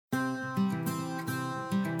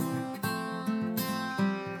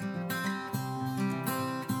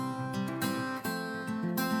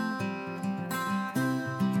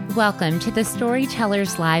Welcome to the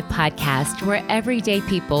Storytellers Live podcast, where everyday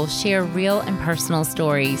people share real and personal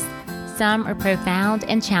stories. Some are profound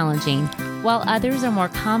and challenging, while others are more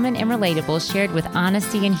common and relatable, shared with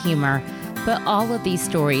honesty and humor. But all of these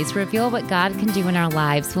stories reveal what God can do in our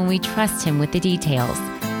lives when we trust Him with the details.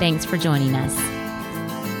 Thanks for joining us.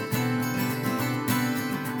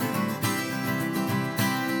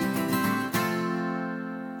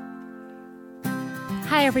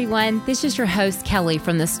 Hi, everyone. This is your host, Kelly,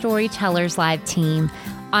 from the Storytellers Live team.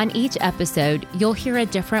 On each episode, you'll hear a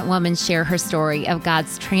different woman share her story of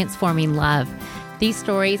God's transforming love. These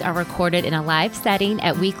stories are recorded in a live setting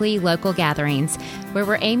at weekly local gatherings, where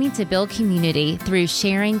we're aiming to build community through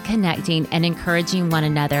sharing, connecting, and encouraging one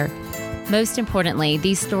another. Most importantly,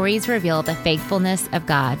 these stories reveal the faithfulness of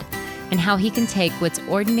God and how He can take what's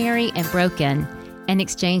ordinary and broken and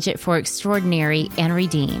exchange it for extraordinary and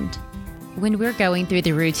redeemed. When we're going through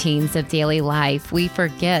the routines of daily life, we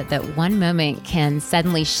forget that one moment can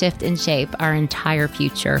suddenly shift and shape our entire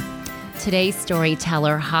future. Today's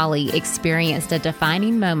storyteller, Holly, experienced a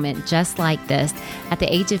defining moment just like this at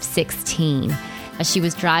the age of 16. As she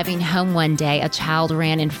was driving home one day, a child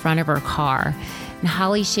ran in front of her car. And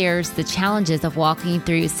Holly shares the challenges of walking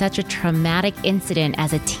through such a traumatic incident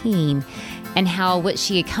as a teen, and how what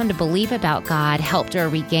she had come to believe about God helped her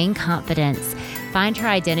regain confidence, find her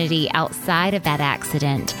identity outside of that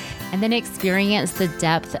accident, and then experience the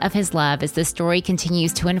depth of His love as the story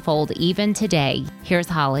continues to unfold even today. Here's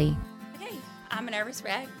Holly. Okay, I'm a nervous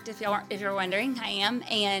wreck, if you're wondering. I am,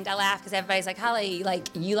 and I laugh because everybody's like, Holly, like,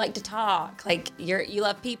 you like to talk, like, you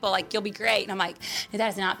love people, like, you'll be great. And I'm like, no, that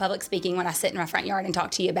is not public speaking when I sit in my front yard and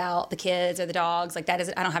talk to you about the kids or the dogs. Like, that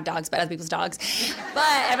is, I don't have dogs, but other people's dogs. But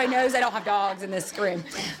everybody knows I don't have dogs in this room.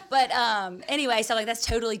 But anyway, so, like, that's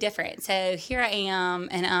totally different. So here I am,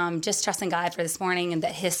 and just trusting God for this morning, and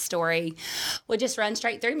that His story would just run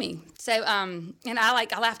straight through me. So, and I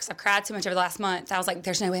laugh because I've cried so much over the last month. I was like,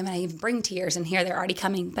 there's no way I'm going to even bring tears, and here they're already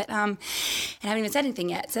coming. But and I haven't even said anything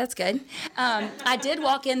yet, so that's good. I did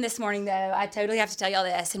walk in this morning, though. I totally have to tell y'all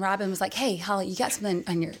this. And Robin was like, hey, Holly, you got something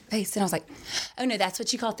on your face. And I was like, oh, no, that's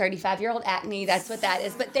what you call 35-year-old acne. That's what that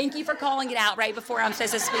is. But thank you for calling it out right before I'm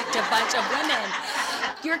supposed to speak to a bunch of women.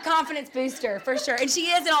 You're a confidence booster, for sure. And she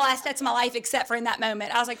is in all aspects of my life except for in that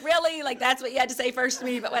moment. I was like, really? Like, that's what you had to say first to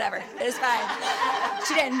me? But whatever. It was fine.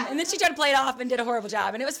 She didn't. And then she tried to play it off and did a horrible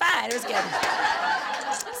job. And it was fine. It was good.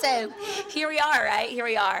 So here we are, right? Here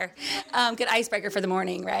we are. Good icebreaker for the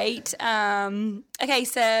morning, right? Okay,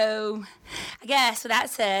 so I guess with that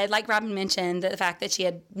said, like Robin mentioned, the fact that she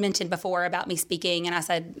had mentioned before about me speaking, and I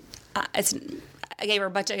said, I gave her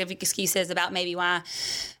a bunch of excuses about maybe why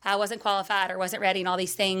I wasn't qualified or wasn't ready and all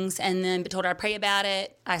these things, and then told her I'd pray about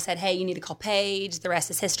it. I said, hey, you need to call Paige. The rest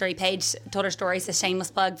is history. Paige told her story. It's a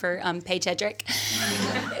shameless plug for Paige Hedrick.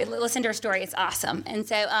 Listen to her story. It's awesome. And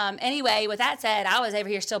so anyway, with that said, I was over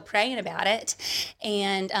here still praying about it,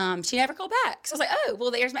 and she never called back. So I was like, oh,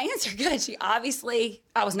 well, there's my answer. Good.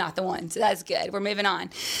 I was not the one, so that's good. We're moving on.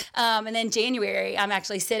 And then January, I'm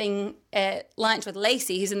actually sitting at lunch with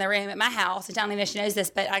Lacey, who's in the room at my house, and I don't even know if she knows this,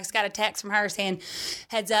 but I just got a text from her saying,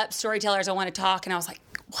 heads up, storytellers, I want to talk. And I was like,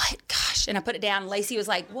 what? Gosh. And I put it down. Lacey was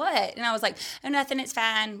like, what? And I was like, oh, nothing. It's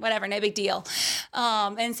fine. Whatever. No big deal.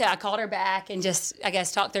 And so I called her back and just, I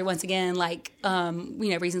guess, talked through once again, like,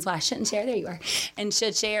 reasons why I shouldn't share. There you are. And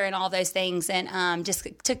should share and all those things. And just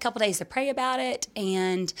took a couple days to pray about it.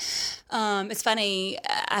 And it's funny.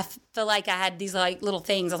 I feel like I had these like little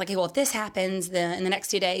things. I was like, hey, well, if this happens in the next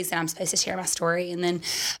 2 days, then I'm supposed to share my story. And then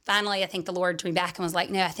finally, I think the Lord drew me back and was like,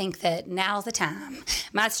 no, I think that now's the time.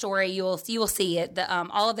 My story, you will see it.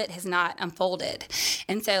 All of it has not unfolded.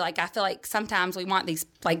 And so, like, I feel like sometimes we want these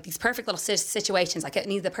perfect little situations. Like, it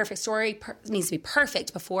needs the perfect story, needs to be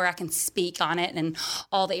perfect before I can speak on it and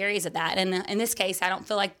all the areas of that. And in this case, I don't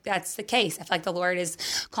feel like that's the case. I feel like the Lord is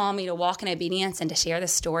calling me to walk in obedience and to share the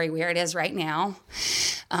story where it is right now.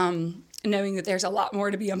 Knowing that there's a lot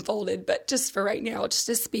more to be unfolded, but just for right now, just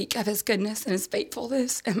to speak of His goodness and His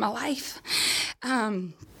faithfulness in my life.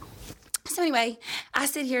 So anyway, I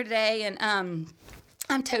sit here today and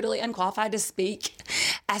I'm totally unqualified to speak.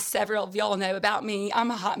 As several of y'all know about me, I'm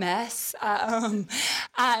a hot mess. I'm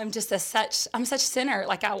such a sinner.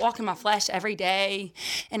 Like, I walk in my flesh every day,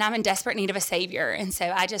 and I'm in desperate need of a Savior. And so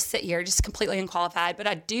I just sit here just completely unqualified. But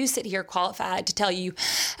I do sit here qualified to tell you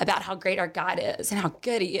about how great our God is and how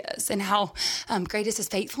good He is and how great is His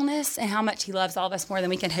faithfulness and how much He loves all of us more than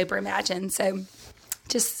we can hope or imagine. So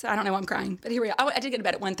I don't know why I'm crying, but here we are. I did go to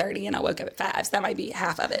bed at 1:30 and I woke up at 5, so that might be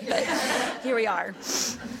half of it, but here we are.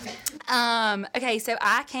 Okay, so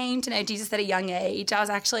I came to know Jesus at a young age. I was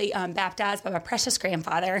actually baptized by my precious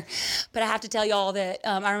grandfather. But I have to tell y'all that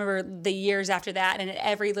I remember the years after that, and at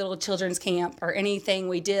every little children's camp or anything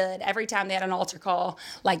we did, every time they had an altar call,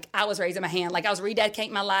 like I was raising my hand, like I was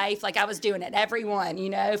rededicating my life, like I was doing it. Everyone,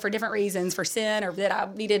 for different reasons, for sin or that I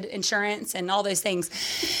needed insurance and all those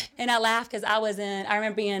things. And I laugh because I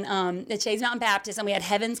remember being at Shades Mountain Baptist, and we had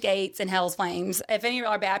Heaven's Gates and Hell's Flames. If any of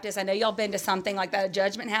y'all are Baptists, I know y'all been to something like that, a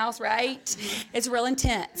Judgment House, right? It's real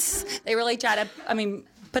intense. They really try to,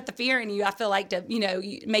 put the fear in you, I feel like, to,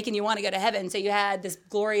 making you want to go to heaven. So you had this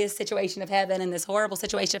glorious situation of heaven and this horrible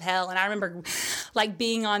situation of hell. And I remember like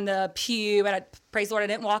being on the pew, and praise the Lord, I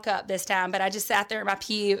didn't walk up this time, but I just sat there in my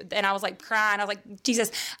pew and I was like crying. I was like, Jesus,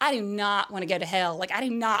 I do not want to go to hell. Like, I do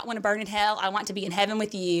not want to burn in hell. I want to be in heaven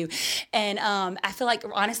with you. And I feel like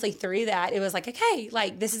honestly through that, it was like, okay,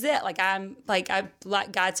 like this is it. Like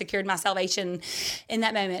God secured my salvation in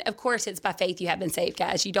that moment. Of course, it's by faith you have been saved,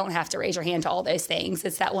 guys. You don't have to raise your hand to all those things.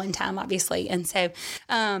 It's that one time, obviously. And so,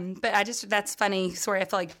 but that's funny. Sorry, I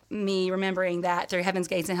feel like me remembering that through Heaven's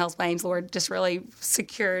Gates and Hell's Flames, Lord just really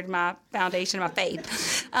secured my foundation of my faith.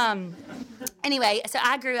 Anyway, so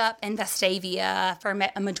I grew up in Vestavia for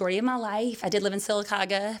a majority of my life. I did live in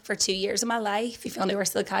Sylacauga for 2 years of my life. If y'all know where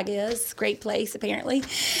Sylacauga is, great place, apparently.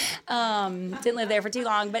 Didn't live there for too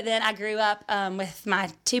long, but then I grew up with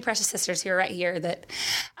my two precious sisters who are right here that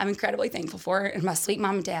I'm incredibly thankful for, and my sweet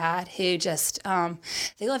mom and dad who just,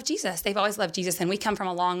 they love Jesus. They've always loved Jesus, and we come from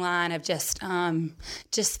a long line of just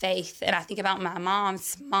faith. And I think about my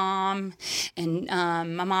mom's mom and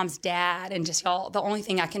my mom's dad, and just y'all, the only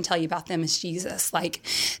thing I can tell you about them is Jesus. Like,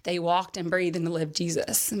 they walked and breathed and lived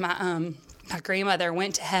Jesus. My grandmother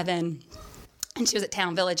went to heaven, and she was at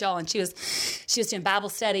Town Village, y'all, and she was doing Bible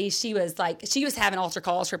studies. She was having altar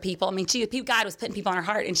calls for people. God was putting people on her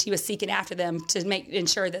heart, and she was seeking after them to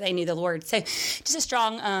ensure that they knew the Lord. So just a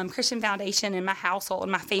strong Christian foundation in my household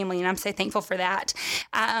and my family, and I'm so thankful for that.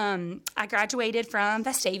 I graduated from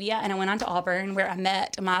Vestavia, and I went on to Auburn, where I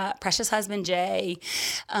met my precious husband, Jay,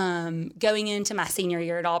 going into my senior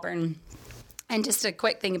year at Auburn. And just a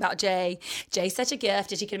quick thing about Jay. Jay's such a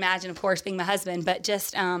gift, as you can imagine, of course, being my husband, but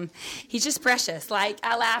just, he's just precious. Like,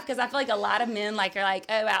 I laugh because I feel like a lot of men are like,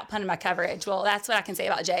 oh, outpunted my coverage. Well, that's what I can say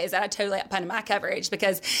about Jay, is that I totally outpunted my coverage,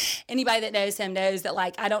 because anybody that knows him knows that,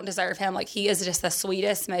 like, I don't deserve him. Like, he is just the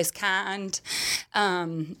sweetest, most kind,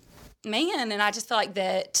 man, and I just feel like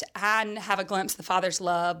that I have a glimpse of the Father's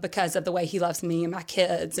love because of the way He loves me and my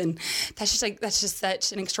kids, and that's just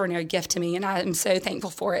such an extraordinary gift to me, and I am so thankful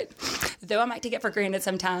for it. Though I might take it for granted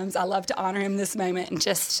sometimes, I love to honor Him this moment and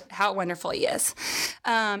just how wonderful He is.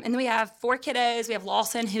 And then we have 4 kiddos. We have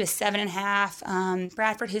Lawson, who is 7.5,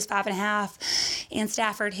 Bradford, who's 5.5, and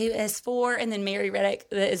Stafford, who is 4, and then Mary Reddick,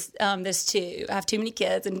 that is there's 2. I have too many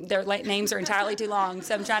kids, and their names are entirely too long,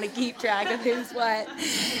 so I'm trying to keep track of who's what.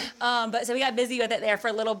 But so we got busy with it there for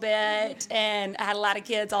a little bit, and I had a lot of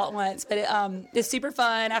kids all at once. But it's super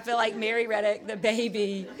fun. I feel like Mary Reddick, the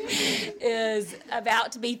baby, is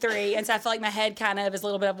about to be 3, and so I feel like my head kind of is a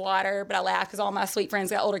little bit of water. But I laugh because all my sweet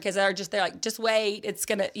friends got older kids. They're like, just wait. It's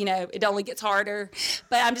gonna, it only gets harder.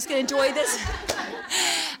 But I'm just gonna enjoy this.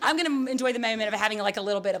 I'm gonna enjoy the moment of having like a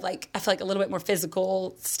little bit of I feel like a little bit more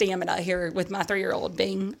physical stamina here with my 3-year-old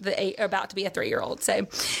being about to be a 3-year-old. So.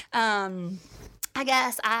 I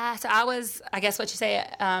guess what you say,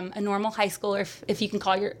 a normal high schooler, if you can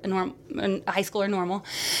call a high schooler normal.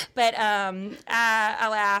 But I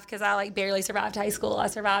laugh because I barely survived high school. I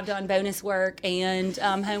survived on bonus work and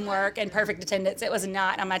homework and perfect attendance. It was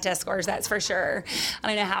not on my test scores, that's for sure. I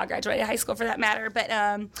don't know how I graduated high school for that matter. But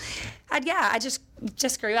I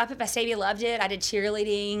just grew up at Vestavia, loved it. I did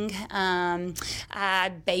cheerleading.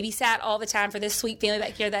 I babysat all the time for this sweet family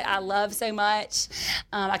back here that I love so much.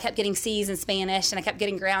 I kept getting C's in Spanish, and I kept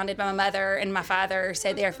getting grounded by my mother and my father,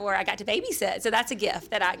 so therefore I got to babysit. So that's a gift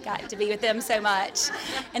that I got to be with them so much.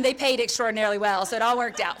 And they paid extraordinarily well, so it all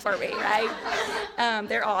worked out for me, right?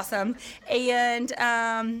 They're awesome. And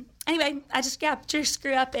anyway, I just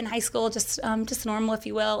grew up in high school, just normal, if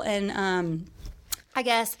you will, and I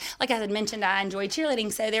guess, like I had mentioned, I enjoyed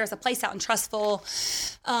cheerleading, so there was a place out in Trussville,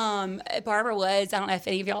 Barbara Woods. I don't know if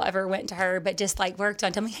any of y'all ever went to her, but just worked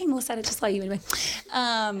on tumbling. Hey, Melissa, I just saw you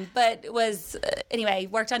anyway.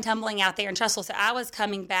 Worked on tumbling out there in Trussville. So I was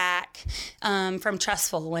coming back from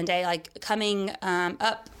Trussville one day, coming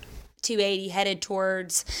up 280 headed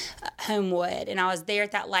towards Homewood, and I was there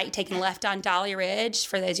at that light taking a left on Dolly Ridge.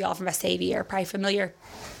 For those of y'all from Vestavia are probably familiar.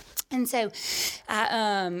 And so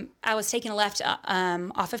I was taking a left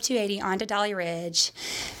off of 280 onto Dolly Ridge,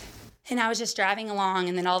 and I was just driving along,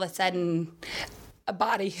 and then all of a sudden a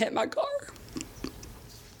body hit my car.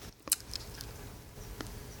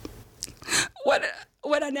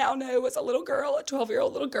 what I now know was a little girl, a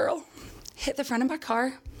 12-year-old little girl, hit the front of my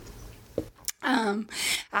car. I,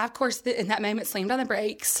 of course, in that moment, slammed on the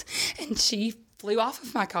brakes, and she flew off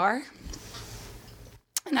of my car.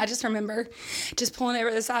 And I just remember just pulling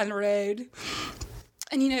over the side of the road.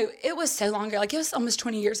 And, it was so long ago. Like, it was almost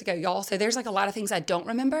 20 years ago, y'all. So there's, like, a lot of things I don't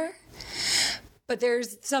remember. But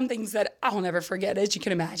there's some things that I'll never forget, as you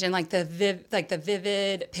can imagine. Like, the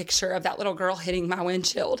vivid picture of that little girl hitting my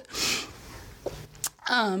windshield.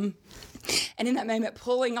 And in that moment,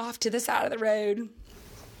 pulling off to the side of the road,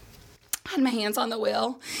 I had my hands on the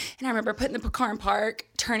wheel, and I remember putting the car in park,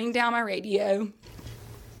 turning down my radio,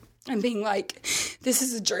 and being like, this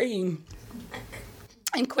is a dream.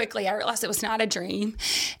 And quickly, I realized it was not a dream.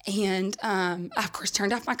 And I, of course,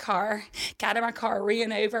 turned off my car, got in my car,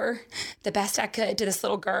 ran over the best I could to this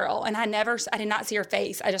little girl. And I did not see her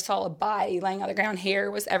face. I just saw a body laying on the ground.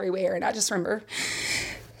 Hair was everywhere. And I just remember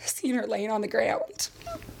seeing her laying on the ground.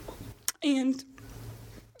 And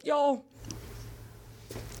y'all,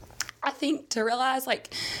 I think to realize,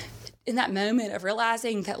 like, in that moment of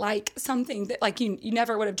realizing that, like, something that, like, you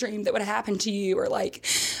never would have dreamed that would have happened to you, or, like,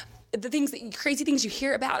 the crazy things you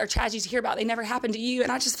hear about or tragedies you hear about, they never happened to you.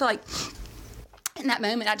 And I just feel like in that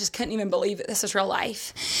moment, I just couldn't even believe that this was real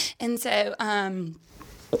life. And so,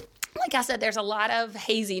 like I said, there's a lot of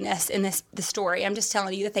haziness in the story. I'm just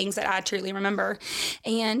telling you the things that I truly remember.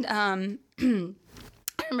 And,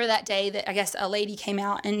 I remember that day that I guess a lady came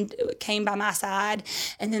out and came by my side,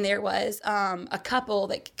 and then there was a couple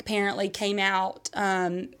that apparently came out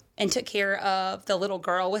and took care of the little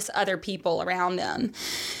girl with other people around them.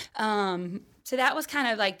 So that was kind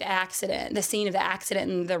of like the scene of the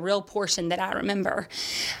accident, and the real portion that I remember.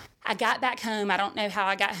 I got back home. I don't know how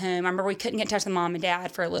I got home. I remember we couldn't get in touch with Mom and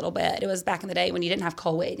Dad for a little bit. It was back in the day when you didn't have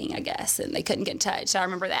call waiting, I guess, and they couldn't get in touch. So I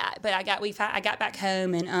remember that. But I got back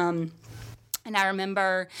home, and I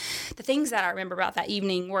remember the things that I remember about that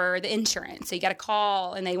evening were the insurance. So you got a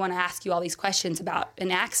call, and they want to ask you all these questions about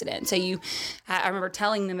an accident. So I remember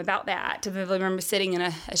telling them about that. I remember sitting in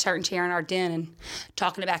a certain chair in our den and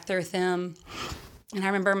talking it back through with them. And I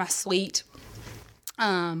remember my sweet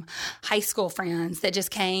high school friends that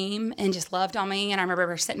just came and just loved on me. And I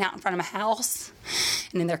remember sitting out in front of my house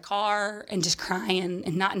and in their car and just crying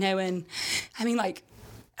and not knowing. I mean, like,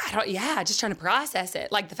 just trying to process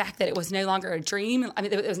it. Like the fact that it was no longer a dream. I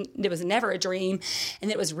mean, it was never a dream, and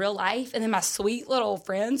it was real life. And then my sweet little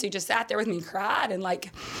friends who just sat there with me and cried. And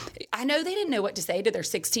like, I know they didn't know what to say to their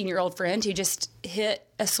 16-year-old friend who just hit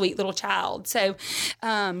a sweet little child. So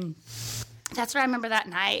that's what I remember that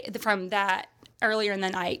night, from that earlier in the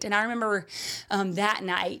night. And I remember that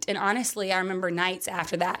night, and honestly, I remember nights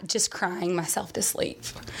after that, just crying myself to sleep.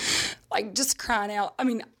 Like, just crying out. I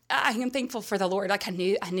mean, I am thankful for the Lord. Like, I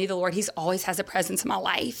knew the Lord. He's always has a presence in my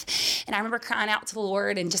life. And I remember crying out to the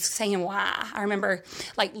Lord and just saying why. I remember,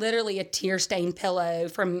 like, literally a tear-stained pillow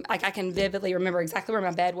from, like, I can vividly remember exactly where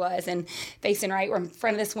my bed was and facing right in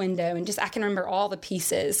front of this window. And just, I can remember all the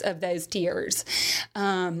pieces of those tears.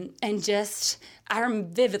 And just, I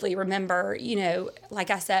vividly remember, like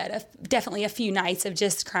I said, definitely a few nights of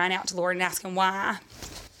just crying out to the Lord and asking why.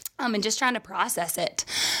 And just trying to process it,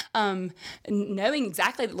 knowing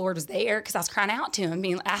exactly that the Lord was there because I was crying out to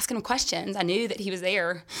him, asking him questions. I knew that he was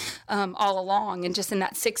there all along, and just in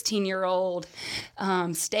that 16-year-old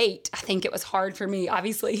state, I think it was hard for me,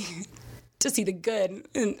 obviously, to see the good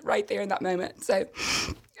right there in that moment. So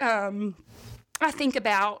I think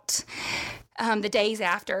about the days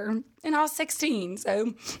after, and I was 16,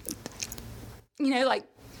 so, like,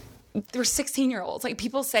 there were 16-year-olds. Like,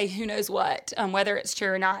 people say who knows what, whether it's true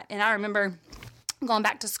or not. And I remember going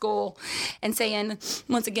back to school and saying,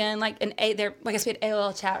 once again, like, I guess we had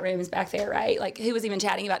AOL chat rooms back there, right? Like, who was even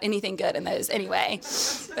chatting about anything good in those anyway?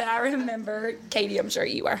 But I remember, Katie, I'm sure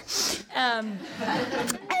you were. In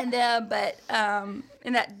the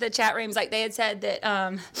chat rooms, like, they had said that,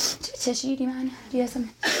 tissue, do you mind? Do you have some?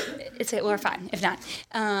 We're fine, if not.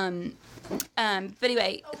 But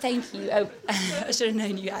anyway, thank you. Oh, I should have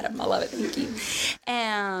known you, Adam. I love it. Thank you.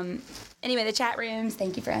 Anyway, the chat rooms,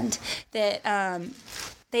 thank you, friend, that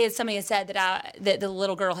somebody had said that the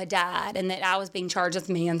little girl had died and that I was being charged with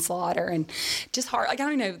manslaughter, and just hard. Like, I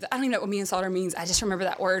don't even know what manslaughter means. I just remember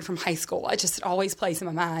that word from high school. It just always plays in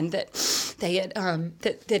my mind that they had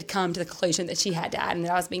that they'd come to the conclusion that she had died and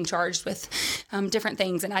that I was being charged with different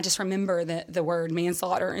things. And I just remember the word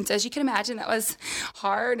manslaughter. And so, as you can imagine, that was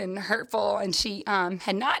hard and hurtful. And she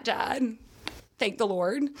had not died. Thank the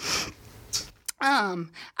Lord.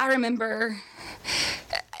 I remember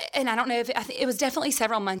and I don't know if it was definitely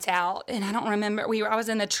several months out, and I don't remember. I was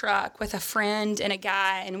in the truck with a friend and a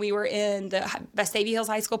guy, and we were in the Vestavia Hills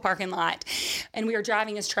High School parking lot, and we were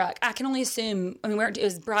driving his truck. I can only assume. I mean, it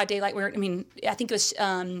was broad daylight. I think it was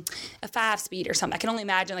a 5-speed or something. I can only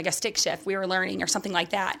imagine like a stick shift we were learning or something like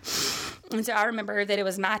that. And so I remember that it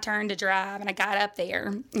was my turn to drive, and I got up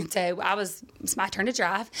there, and so it's my turn to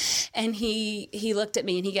drive, and he looked at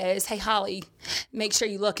me and he goes, "Hey, Holly, make sure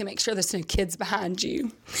you look and make sure there's no kids behind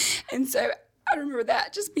you." And so I remember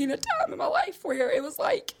that just being a time in my life where it was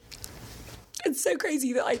like, it's so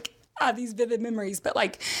crazy that like I have these vivid memories, but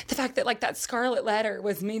like the fact that like that scarlet letter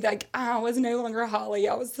was me, like I was no longer Holly.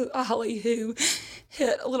 I was a Holly who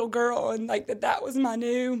hit a little girl, and like that was my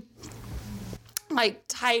new like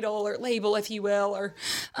title or label, if you will, or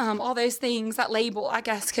all those things, that label, I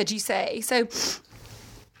guess, could you say. So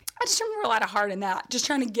I just remember a lot of heart in that. Just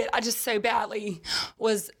trying to I just so badly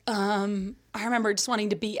was, I remember just wanting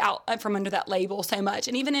to be out from under that label so much.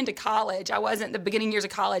 And even into college, the beginning years of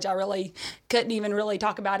college, I really couldn't even really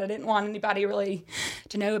talk about it. I didn't want anybody really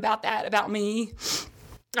to know about that, about me.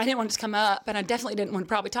 I didn't want it to come up, and I definitely didn't want to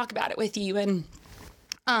probably talk about it with you. And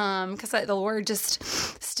because the Lord just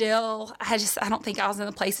still, I don't think I was in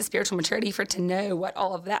a place of spiritual maturity to know what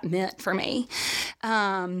all of that meant for me.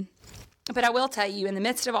 But I will tell you, in the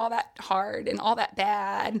midst of all that hard and all that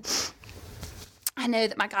bad, I know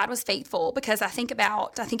that my God was faithful, because I think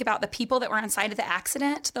about the people that were on site of the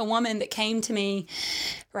accident. The woman that came to me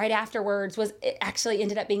right afterwards actually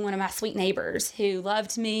ended up being one of my sweet neighbors who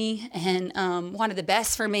loved me and wanted the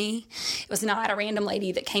best for me. It was not a random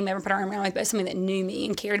lady that came over and put her arm around me, but somebody that knew me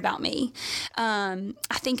and cared about me. I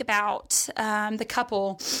think about the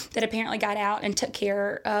couple that apparently got out and took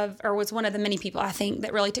care of, or was one of the many people, I think,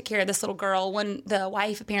 that really took care of this little girl. The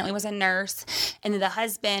wife apparently was a nurse, and the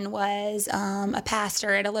husband was a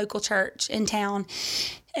pastor at a local church in town.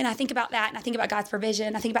 And I think about that, and I think about God's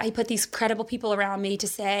provision. I think about He put these credible people around me to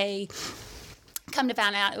say, come to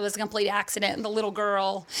find out it was a complete accident. The little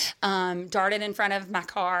girl darted in front of my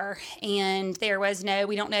car, and there's no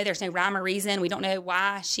rhyme or reason. We don't know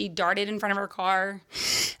why she darted in front of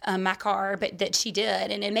my car, but that she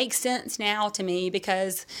did. And it makes sense now to me,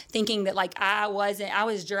 because thinking that like I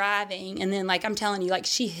was driving, and then like I'm telling you, like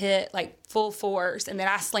she hit like full force, and then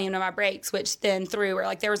I slammed on my brakes, which then threw her.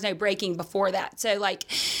 Like there was no braking before that. So like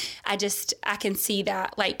I can see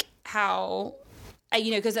that, like how,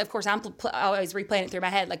 because of course I'm always replaying it through my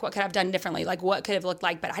head, like what could I have done differently, like what could have looked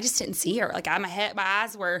like, but I just didn't see her. Like my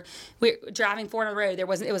eyes were driving forward on the road. It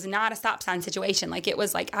was not a stop sign situation. Like it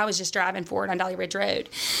was like I was just driving forward on Dolly Ridge Road.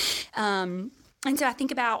 And so I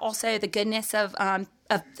think about also the goodness of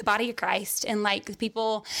the body of Christ, and like the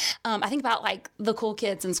people, I think about like the cool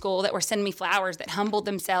kids in school that were sending me flowers, that humbled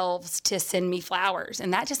themselves to send me flowers.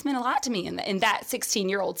 And that just meant a lot to me in that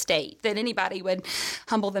 16-year-old state, that anybody would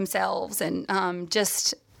humble themselves and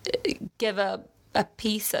just give a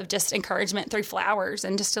piece of just encouragement through flowers,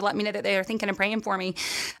 and just to let me know that they are thinking and praying for me.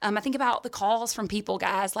 I think about the calls from people,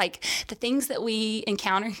 guys, like the things that we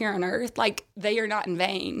encounter here on earth, like they are not in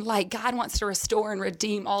vain. Like God wants to restore and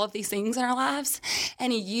redeem all of these things in our lives,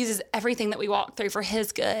 and He uses everything that we walk through for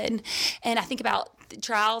His good. And I think about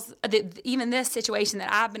trials, even this situation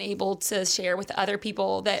that I've been able to share with other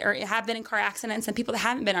people that have been in car accidents, and people that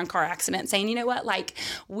haven't been on car accidents, saying, you know what, like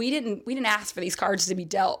we didn't ask for these cards to be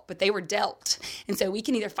dealt, but they were dealt. And so we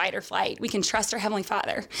can either fight or flight. We can trust our Heavenly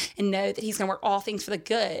Father and know that He's going to work all things for the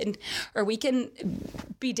good, or we can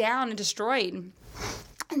be down and destroyed.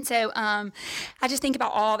 And so I just think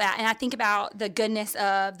about all that, and I think about the goodness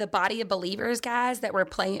of the body of believers, guys, that were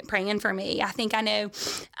praying for me. I know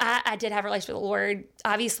I did have a relationship with the Lord.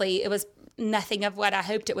 Obviously, it was nothing of what I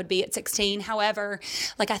hoped it would be at 16. However,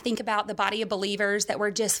 like I think about the body of believers that were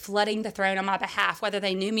just flooding the throne on my behalf, whether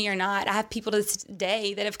they knew me or not. I have people to this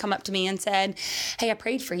day that have come up to me and said, hey, I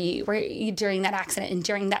prayed for you during that accident and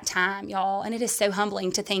during that time, y'all. And it is so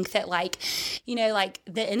humbling to think that like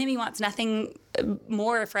the enemy wants nothing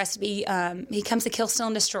more for us to be, he comes to kill, steal,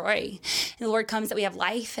 and destroy. And the Lord comes that we have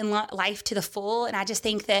life and life to the full. And I just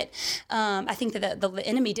think that, the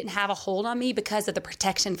enemy didn't have a hold on me because of the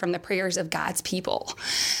protection from the prayers of God's people.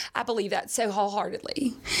 I believe that so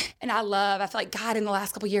wholeheartedly. And I feel like God in the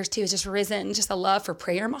last couple of years too has just risen just a love for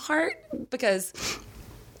prayer in my heart, because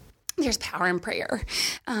there's power in prayer.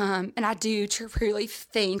 And I do truly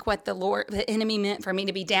think what the enemy meant for me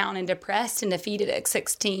to be down and depressed and defeated at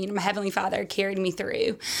 16, my Heavenly Father carried me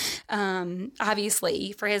through,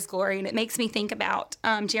 obviously for His glory. And it makes me think about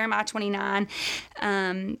Jeremiah 29,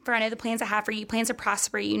 for I know the plans I have for you, plans to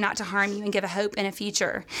prosper you, not to harm you, and give a hope and a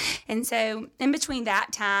future. And so in between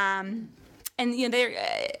that time, and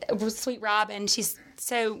sweet Robin, she's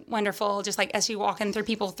so wonderful, just like as she walking through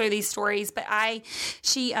people through these stories. But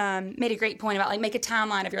she made a great point about like make a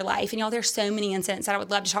timeline of your life. And y'all, there's so many incidents that I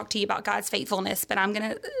would love to talk to you about God's faithfulness, but I'm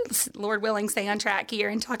going to, Lord willing, stay on track here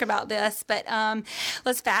and talk about this. But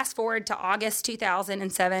let's fast forward to August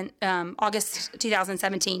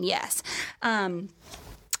 2017. Yes.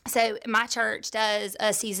 So my church does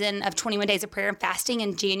a season of 21 days of prayer and fasting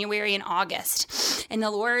in January and August. And the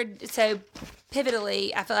Lord, so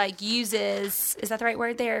pivotally, I feel like uses, is that the right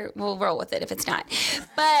word there? We'll roll with it if it's not.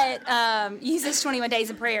 But uses 21 days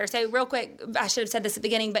of prayer. So real quick, I should have said this at the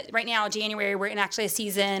beginning, but right now, January, we're in actually a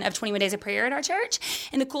season of 21 days of prayer at our church.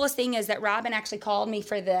 And the coolest thing is that Robin actually called me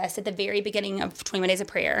for this at the very beginning of 21 days of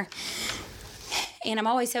prayer. And I'm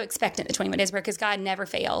always so expectant the 21 days of prayer because God never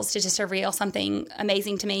fails to just reveal something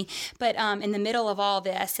amazing to me. But in the middle of all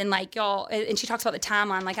this, and like y'all, and she talks about the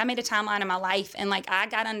timeline, like I made a timeline of my life, and like I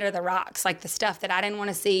got under the rocks, like the stuff that I didn't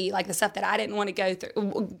want to see, like the stuff that I didn't want to go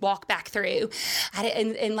through, walk back through.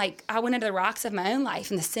 And like I went under the rocks of my own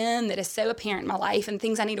life and the sin that is so apparent in my life and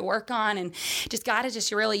things I need to work on. And just God has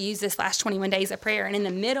just really used this last 21 days of prayer. And in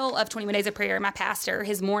the middle of 21 days of prayer, my pastor,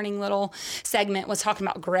 his morning little segment was talking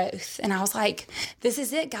about growth. And I was like, this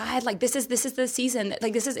is it, God. Like this is the season.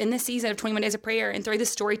 Like this is in this season of 21 days of prayer, and through the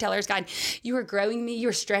storytellers, God, you are growing me.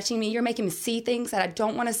 You're stretching me. You're making me see things that I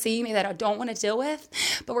don't want to see, that I don't want to deal with,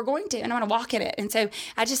 but we're going to, and I want to walk in it. And so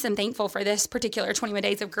I just am thankful for this particular 21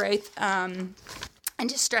 days of growth, and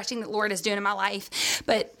just stretching that Lord is doing in my life.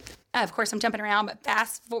 But of course, I'm jumping around, but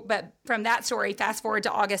from that story, fast forward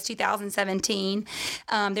to August 2017,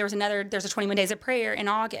 there's a 21 days of prayer in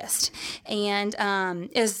August. And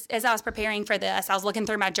as I was preparing for this, I was looking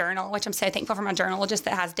through my journal, which I'm so thankful for my journal, just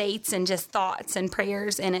that has dates and just thoughts and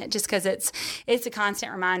prayers in it, just because it's a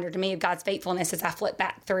constant reminder to me of God's faithfulness as I flip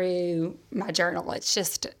back through my journal. It's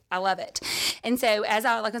just, I love it. And so as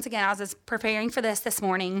I was just preparing for this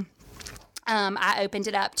morning, I opened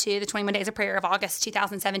it up to the 21 days of prayer of August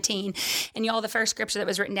 2017. And y'all, the first scripture that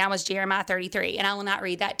was written down was Jeremiah 33. And I will not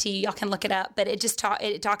read that to you. Y'all can look it up. But it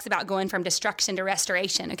talks about going from destruction to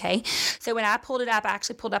restoration, okay? So when I pulled it up, I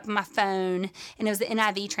actually pulled up on my phone, and it was the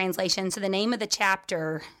NIV translation. So the name of the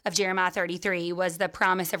chapter of Jeremiah 33 was the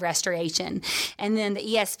promise of restoration. And then the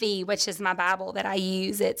ESV, which is my Bible that I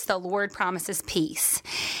use, it's the Lord promises peace.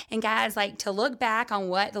 And guys, like to look back on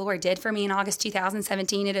what the Lord did for me in August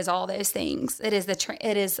 2017, it is all those things. It is the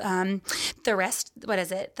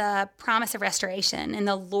promise of restoration, and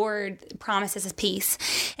the Lord promises his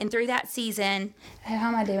peace. And through that season, how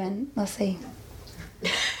am I doing? Let's see.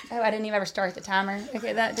 Oh, I didn't even ever start the timer.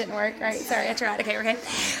 Okay, that didn't work. All right, sorry, I tried. Okay.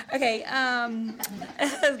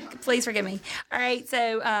 Please forgive me. All right,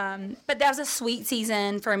 so, but that was a sweet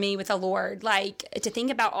season for me with the Lord. Like, to think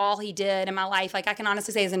about all he did in my life, like, I can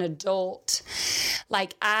honestly say as an adult,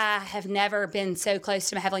 like, I have never been so close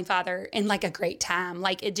to my Heavenly Father in, like, a great time.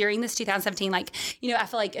 Like, during this 2017, like, I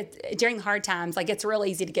feel like during the hard times, like, it's real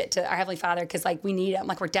easy to get to our Heavenly Father because, like, we need him.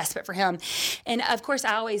 Like, we're desperate for him. And, of course,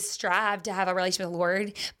 I always strive to have a relationship with the Lord.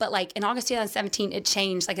 But like in August 2017, it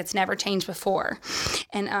changed like it's never changed before.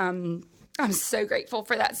 And I'm so grateful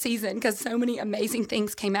for that season because so many amazing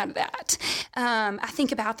things came out of that. I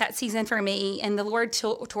think about that season for me, and the Lord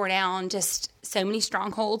tore down just so many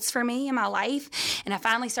strongholds for me in my life. And I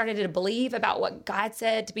finally started to believe about what God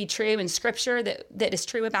said to be true in Scripture that is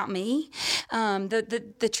true about me.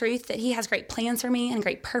 The truth that he has great plans for me and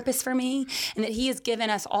great purpose for me, and that he has given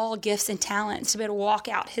us all gifts and talents to be able to walk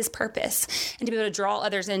out his purpose and to be able to draw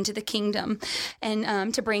others into the kingdom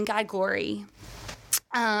and to bring God glory.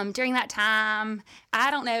 During that time,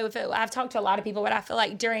 I don't know I've talked to a lot of people, but I feel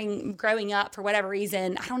like during growing up, for whatever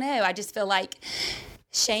reason, I don't know, I just feel like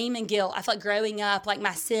shame and guilt. I feel like growing up, like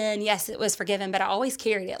my sin, yes, it was forgiven, but I always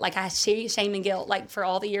carried it. Like I shame and guilt, like for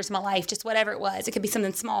all the years of my life, just whatever it was. It could be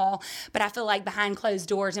something small, but I feel like behind closed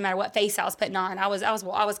doors, no matter what face I was putting on, I was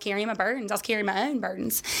carrying my burdens. I was carrying my own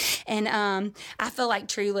burdens. And I feel like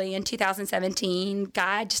truly in 2017,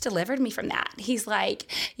 God just delivered me from that. He's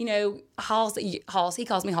like, Halls, he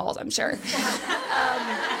calls me Halls, I'm sure.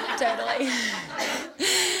 Totally.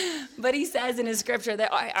 But he says in his scripture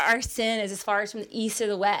that our sin is as far as from the east to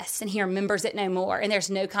the west, and he remembers it no more, and there's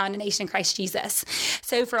no condemnation in Christ Jesus.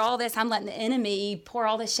 So for all this, I'm letting the enemy pour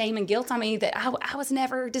all this shame and guilt on me that I was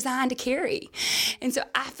never designed to carry. And so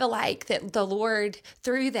I feel like that the Lord,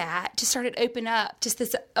 through that, just started opening up just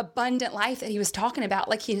this abundant life that he was talking about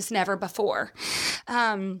like he has never before.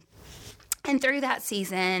 And through that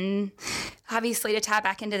season, obviously to tie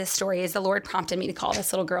back into this story, is the Lord prompted me to call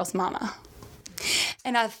this little girl's mama.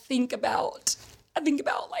 And I think about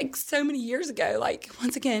like so many years ago, like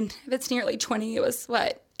once again, if it's nearly 20, it was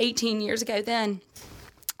 18 years ago then.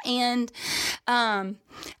 And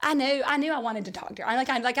I knew I wanted to talk to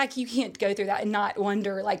her. You can't go through that and not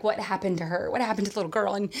wonder like what happened to her, what happened to the little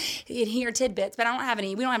girl, and hear tidbits. But we don't have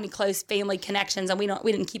any close family connections, and we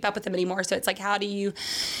didn't keep up with them anymore. So it's like, how do you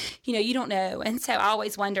don't know. And so I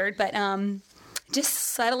always wondered, but just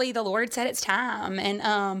subtly the Lord said it's time.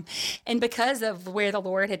 And because of where the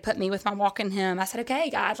Lord had put me with my walk in Him, I said, okay,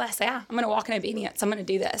 God, I'm going to walk in obedience. I'm going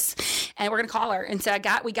to do this. And we're going to call her. And so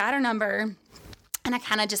we got her number, and I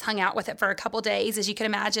kind of just hung out with it for a couple days, as you can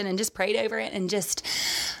imagine, and just prayed over it and just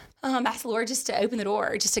asked the Lord just to open the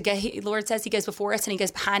door, just to go. The Lord says He goes before us and He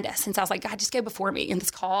goes behind us. And so I was like, God, just go before me in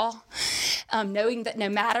this call, knowing that no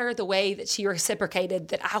matter the way that she reciprocated,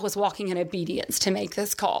 that I was walking in obedience to make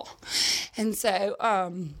this call. And so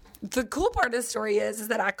the cool part of the story is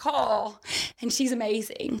that I call, and she's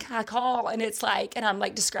amazing. I call, and it's like, and I'm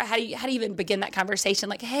like, describe how do you even begin that conversation?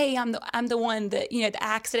 Like, hey, I'm the one that the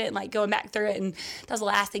accident, like going back through it, and that was the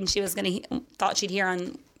last thing she was thought she'd hear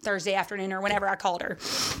on Thursday afternoon or whenever I called her.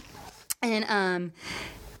 And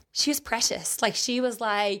she was precious. Like, she was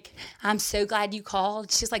like, I'm so glad you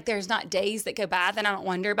called. She's like, there's not days that go by that I don't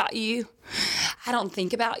wonder about you. I don't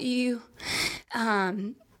think about you.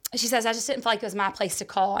 She says, I just didn't feel like it was my place to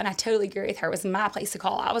call. And I totally agree with her. It was my place to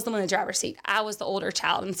call. I was the one in the driver's seat. I was the older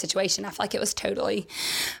child in the situation. I feel like it was totally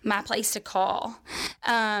my place to call.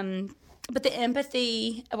 But the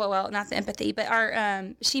empathy, well, not the empathy, but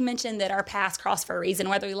she mentioned that our paths crossed for a reason,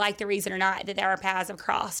 whether we like the reason or not, that our paths have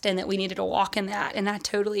crossed and that we needed to walk in that. And I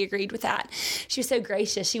totally agreed with that. She was so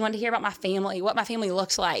gracious. She wanted to hear about my family, what my family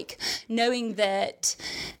looked like, knowing that,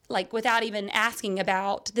 like, without even asking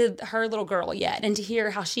about her little girl yet, and to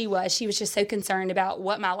hear how she was just so concerned about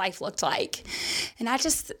what my life looked like. And I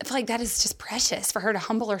just feel like that is just precious for her to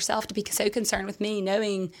humble herself, to be so concerned with me,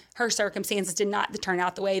 knowing her circumstances did not turn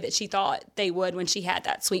out the way that she thought they would when she had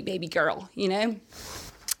that sweet baby girl,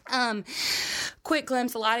 Quick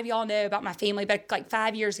glimpse, a lot of y'all know about my family, but like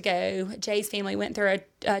 5 years ago, Jay's family went through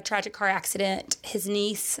a tragic car accident. His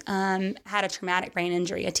niece had a traumatic brain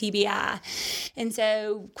injury, a TBI. And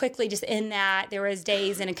so quickly just in that, there was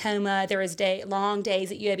days in a coma, there was long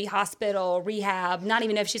days at UAB hospital, rehab, not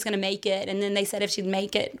even know if she's going to make it. And then they said if she'd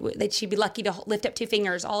make it, that she'd be lucky to lift up 2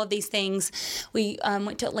 fingers, all of these things. We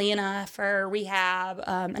went to Atlanta for rehab,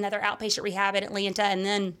 another outpatient rehab in Atlanta, and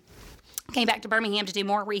then came back to Birmingham to do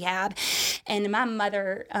more rehab. And my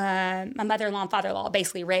mother-in-law and father-in-law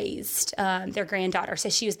basically raised their granddaughter. So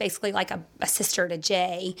she was basically like a sister to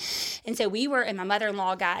Jay. And so and my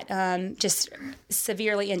mother-in-law got just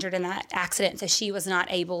severely injured in that accident. So she was not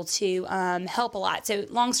able to help a lot. So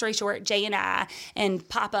long story short, Jay and I and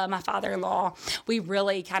Papa, my father-in-law, we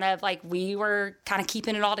really we were kind of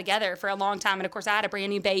keeping it all together for a long time. And of course, I had a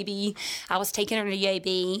brand new baby. I was taking her to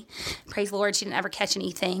UAB. Praise the Lord, she didn't ever catch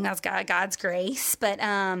anything. That was God's grace. But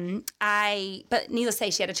needless to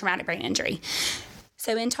say, she had a traumatic brain injury.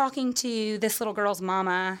 So in talking to this little girl's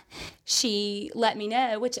mama, she let me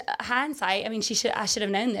know, which hindsight, I should have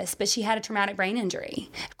known this, but she had a traumatic brain injury.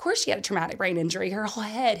 Of course she had a traumatic brain injury. Her whole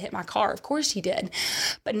head hit my car. Of course she did.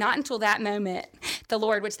 But not until that moment, the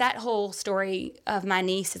Lord, which that whole story of my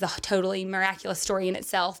niece is a totally miraculous story in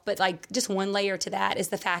itself, but just one layer to that is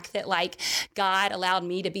the fact that God allowed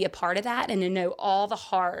me to be a part of that and to know all the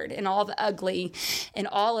hard and all the ugly and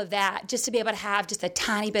all of that, just to be able to have just a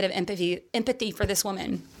tiny bit of empathy for this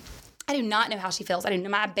woman. I do not know how she feels. I don't know.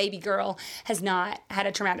 My baby girl has not had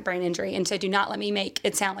a traumatic brain injury, and so do not let me make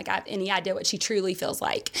it sound like I have any idea what she truly feels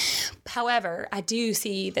like. However, I do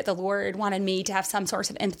see that the Lord wanted me to have some source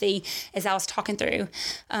of empathy as I was talking through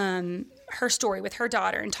her story with her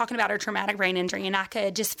daughter and talking about her traumatic brain injury, and I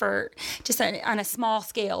could on a small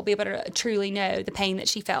scale be able to truly know the pain that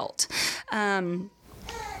she felt.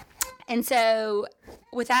 And so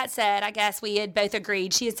with that said, I guess we had both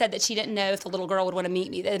agreed. She had said that she didn't know if the little girl would want to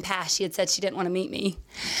meet me. In the past, she had said she didn't want to meet me,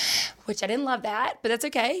 which I didn't love that, but that's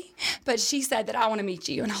okay. But she said that I want to meet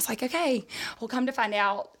you. And I was like, okay. Well, come to find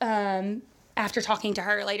out, after talking to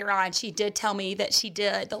her later on, she did tell me that she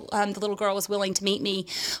did. The little girl was willing to meet me.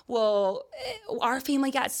 Well, our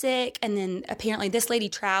family got sick, and then apparently this lady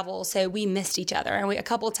traveled, so we missed each other a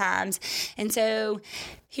couple of times. And so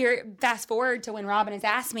here, fast forward to when Robin has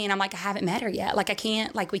asked me, and I'm like, I haven't met her yet. I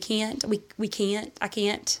can't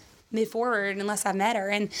move forward unless I've met her.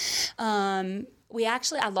 And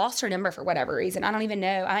I lost her number for whatever reason. I don't even know.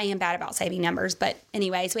 I am bad about saving numbers. But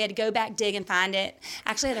anyways, we had to go back, dig, and find it.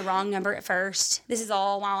 Actually, I had the wrong number at first. This is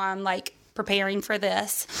all while I'm preparing for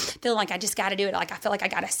this. Feeling like I just got to do it. I feel like I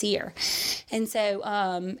got to see her. And so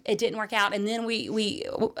it didn't work out. And then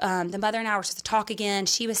the mother and I were supposed to talk again.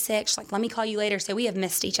 She was sick. She's like, let me call you later. So we have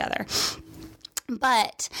missed each other.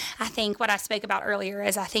 But I think what I spoke about earlier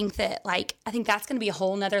is I think that's going to be a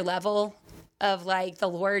whole nother level of like the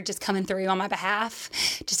Lord just coming through on my behalf,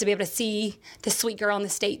 just to be able to see the sweet girl in the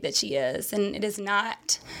state that she is. And it is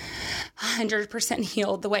not 100%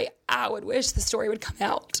 healed the way I would wish the story would come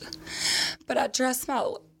out. But I trust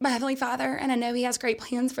my Heavenly Father, and I know He has great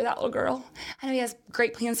plans for that little girl. I know He has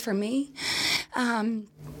great plans for me. And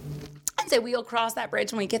so we'll cross that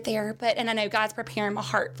bridge when we get there. And I know God's preparing my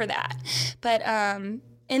heart for that. But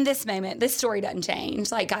in this moment, this story doesn't change.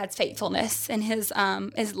 Like God's faithfulness and His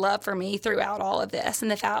love for me throughout all of this, and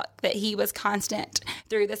the fact that He was constant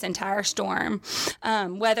through this entire storm.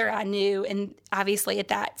 Whether I knew, and obviously at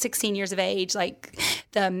that 16 years of age, like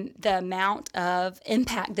the amount of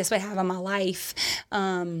impact this would have on my life,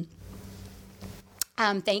 I'm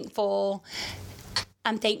thankful.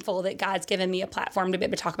 I'm thankful that God's given me a platform to be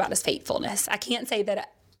able to talk about His faithfulness. I can't say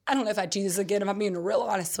that I don't know if I'd do this again if I'm being real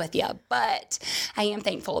honest with you, but I am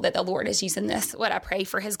thankful that the Lord is using this, what I pray,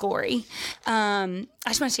 for His glory. I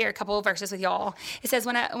just want to share a couple of verses with y'all. It says,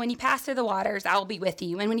 when you pass through the waters, I will be with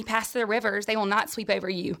you. And when you pass through the rivers, they will not sweep over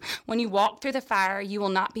you. When you walk through the fire, you will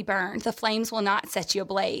not be burned. The flames will not set you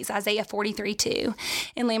ablaze. Isaiah 43:2.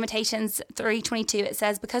 In Lamentations 3:22, it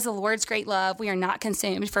says, because of the Lord's great love, we are not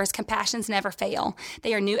consumed, for His compassions never fail.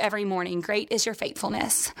 They are new every morning. Great is your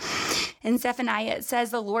faithfulness. In Zephaniah, it says,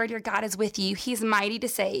 the Lord your God is with you. He is mighty to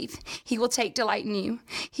save. He will take delight in you.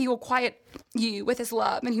 He will quiet you with His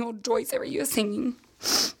love, and He will rejoice over you with singing.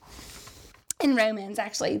 In Romans,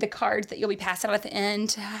 actually, the cards that you'll be passed out at the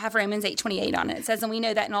end have Romans 8:28 on it. It says, and we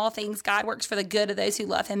know that in all things God works for the good of those who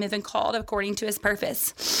love Him, have been called according to His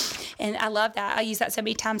purpose. And I love that. I use that so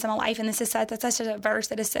many times in my life, and this is that's such a verse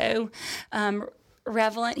that is so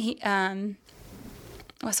relevant.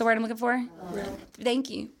 What's the word I'm looking for?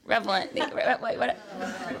 Thank you. Relevant.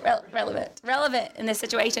 Relevant in this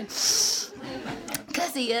situation.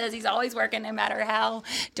 Because He is. He's always working no matter how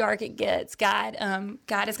dark it gets. God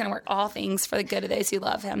is going to work all things for the good of those who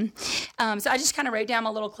love Him. So I just kind of wrote down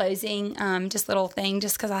my little closing, just little thing,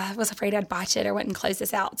 just because I was afraid I'd botch it or wouldn't close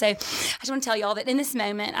this out. So I just want to tell y'all that in this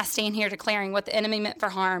moment, I stand here declaring what the enemy meant for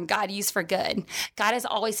harm, God used for good. God is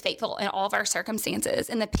always faithful in all of our circumstances,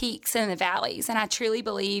 in the peaks and in the valleys. And I truly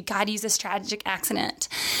believe God used this tragic accident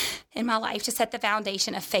in my life to set the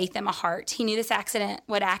foundation of faith in my heart. He knew this accident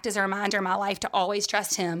would act as a reminder in my life to always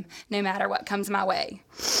trust Him no matter what comes my way.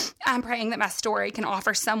 I'm praying that my story can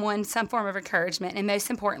offer someone some form of encouragement, and most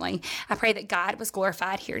importantly, I pray that God was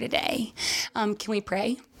glorified here today. Can we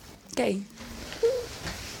pray? Okay.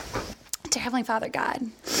 Dear Heavenly Father, God,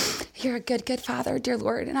 You're a good, good Father, dear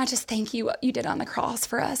Lord, and I just thank You what You did on the cross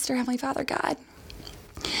for us, dear Heavenly Father, God.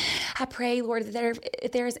 I pray, Lord, that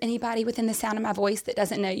if there is anybody within the sound of my voice that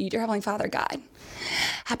doesn't know You, dear Heavenly Father, God,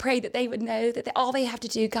 I pray that they would know that all they have to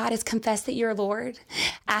do, God, is confess that You're Lord,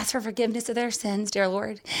 ask for forgiveness of their sins, dear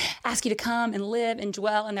Lord, ask You to come and live and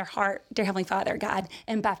dwell in their heart, dear Heavenly Father, God,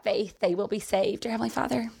 and by faith they will be saved, dear Heavenly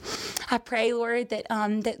Father. I pray, Lord, that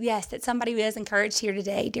somebody is encouraged here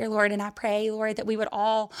today, dear Lord, and I pray, Lord, that we would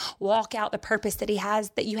all walk out the purpose that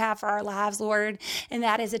You have for our lives, Lord, and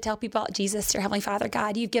that is to tell people about Jesus, dear Heavenly Father,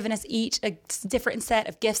 God. You've given us each a different set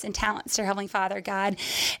of gifts and talents, dear Heavenly Father, God.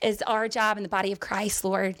 It's our job in the body of Christ,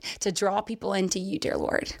 Lord, to draw people into You, dear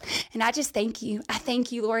Lord. And I just thank You. I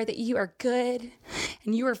thank You, Lord, that You are good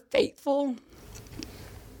and You are faithful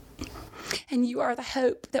and You are the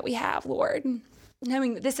hope that we have, Lord.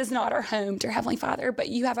 Knowing that this is not our home, dear Heavenly Father, but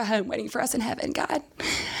You have a home waiting for us in heaven, God.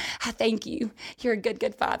 I thank You. You're a good,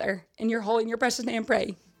 good Father. In Your holy and Your precious name,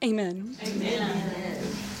 pray. Amen. Amen.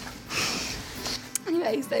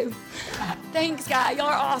 Anyway, so thanks, God. Y'all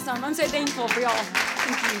are awesome. I'm so thankful for y'all.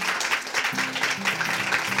 Thank you.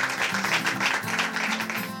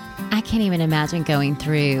 I can't even imagine going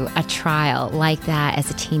through a trial like that as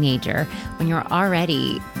a teenager when you're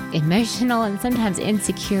already emotional and sometimes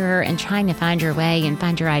insecure and trying to find your way and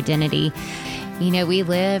find your identity. You know, we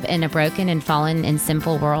live in a broken and fallen and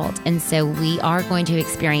sinful world, and so we are going to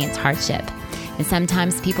experience hardship. And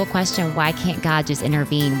sometimes people question, why can't God just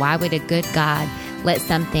intervene? Why would a good God let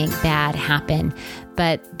something bad happen?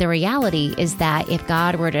 But the reality is that if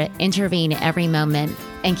God were to intervene at every moment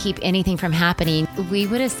and keep anything from happening, we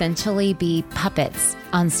would essentially be puppets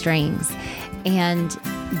on strings. And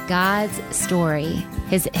God's story,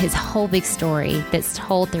 his whole big story that's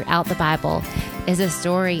told throughout the Bible, is a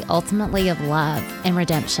story ultimately of love and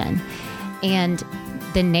redemption. And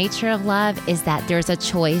the nature of love is that there's a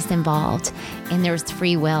choice involved and there's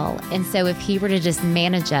free will. And so if He were to just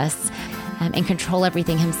manage us and control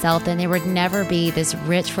everything Himself, then there would never be this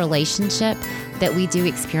rich relationship that we do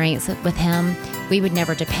experience with Him. We would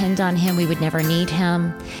never depend on Him. We would never need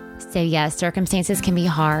Him. So yes, circumstances can be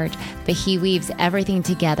hard, but He weaves everything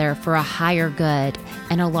together for a higher good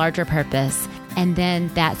and a larger purpose. And then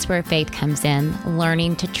that's where faith comes in,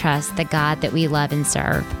 learning to trust the God that we love and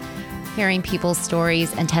serve. Hearing people's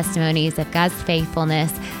stories and testimonies of God's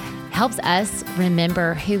faithfulness helps us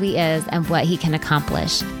remember who He is and what He can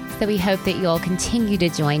accomplish. So we hope that you'll continue to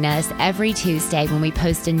join us every Tuesday when we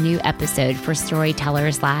post a new episode for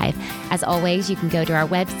Storytellers Live. As always, you can go to our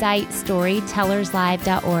website,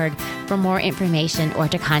 storytellerslive.org, for more information or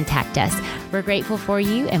to contact us. We're grateful for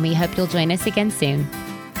you, and we hope you'll join us again soon.